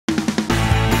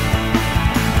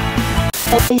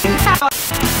So,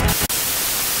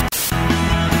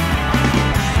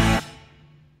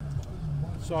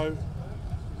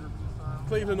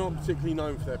 Cleveland aren't particularly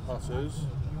known for their putters,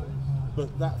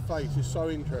 but that face is so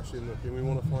interesting looking, we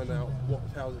want to find out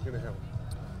how's it going to help.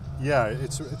 Yeah,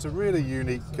 it's a really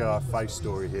unique face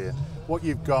story here. What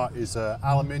you've got is an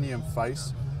aluminium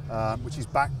face, which is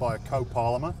backed by a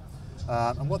copolymer.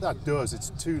 And what that does, it's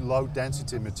two low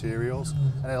density materials,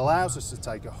 and it allows us to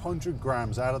take 100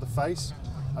 grams out of the face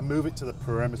and move it to the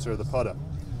perimeter of the putter.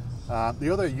 The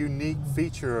other unique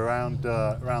feature around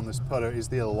this putter is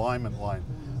the alignment line.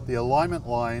 The alignment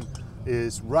line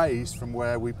is raised from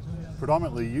where we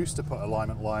predominantly used to put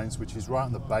alignment lines, which is right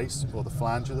on the base or the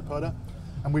flange of the putter,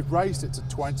 and we've raised it to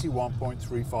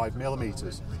 21.35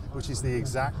 millimeters, which is the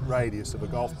exact radius of a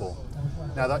golf ball.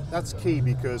 Now that's key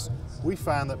because we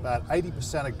found that about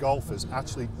 80% of golfers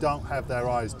actually don't have their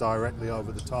eyes directly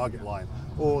over the target line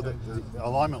or the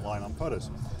alignment line on putters.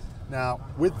 Now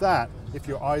with that, if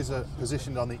your eyes are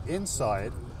positioned on the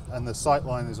inside and the sight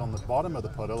line is on the bottom of the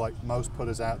putter, like most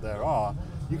putters out there are,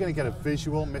 you're going to get a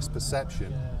visual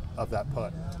misperception of that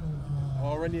putt.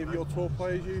 Are any of your tour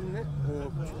players using it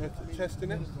or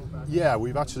testing it? Yeah,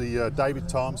 we've actually, David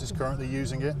Toms is currently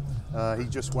using it. He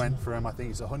just went from, I think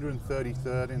he's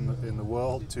 133rd in the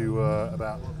world to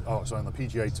on the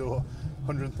PGA Tour,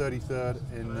 133rd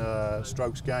in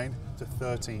strokes gained to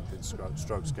 13th in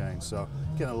strokes gained. So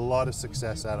getting a lot of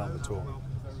success out on the tour.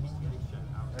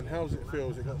 And how does it feel?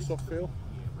 Has it got a soft feel?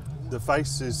 The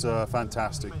face is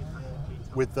fantastic.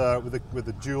 With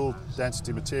the dual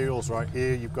density materials right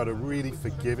here, you've got a really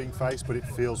forgiving face, but it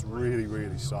feels really,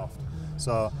 really soft.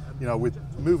 So, you know, with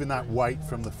moving that weight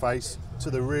from the face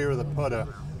to the rear of the putter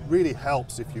really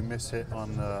helps if you miss hit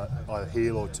on either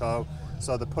heel or toe.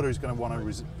 So the putter is going to want to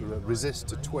resist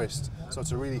to twist. So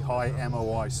it's a really high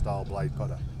MOI style blade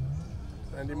putter.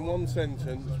 And in one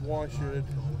sentence, why should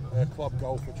a club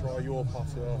golfer try your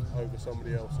putter over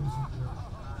somebody else's?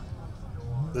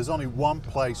 There's only one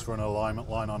place for an alignment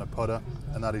line on a putter,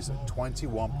 and that is at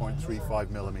 21.35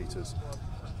 millimeters.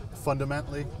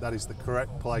 Fundamentally, that is the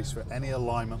correct place for any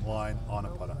alignment line on a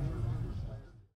putter.